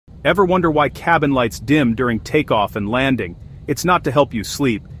Ever wonder why cabin lights dim during takeoff and landing? It's not to help you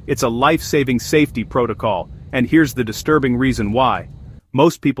sleep, it's a life-saving safety protocol, and here's the disturbing reason why.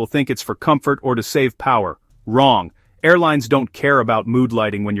 Most people think it's for comfort or to save power. Wrong. Airlines don't care about mood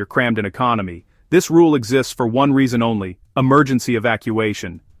lighting when you're crammed in economy. This rule exists for one reason only: emergency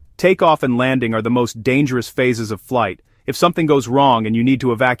evacuation. Takeoff and landing are the most dangerous phases of flight. If something goes wrong and you need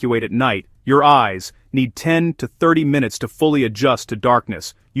to evacuate at night, your eyes need 10 to 30 minutes to fully adjust to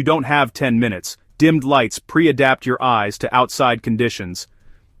darkness. You don't have 10 minutes. Dimmed lights pre-adapt your eyes to outside conditions.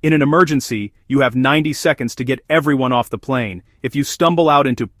 In an emergency, you have 90 seconds to get everyone off the plane. If you stumble out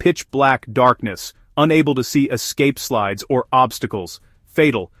into pitch-black darkness, unable to see escape slides or obstacles,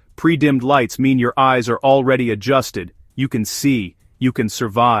 fatal. Pre-dimmed lights mean your eyes are already adjusted. You can see. You can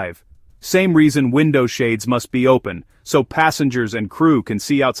survive. Same reason window shades must be open, so passengers and crew can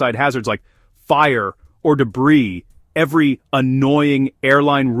see outside hazards like fire or debris. Every annoying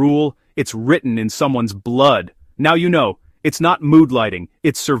airline rule, it's written in someone's blood. Now you know, it's not mood lighting,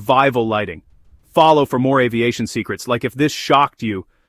 it's survival lighting. Follow for more aviation secrets, like if this shocked you,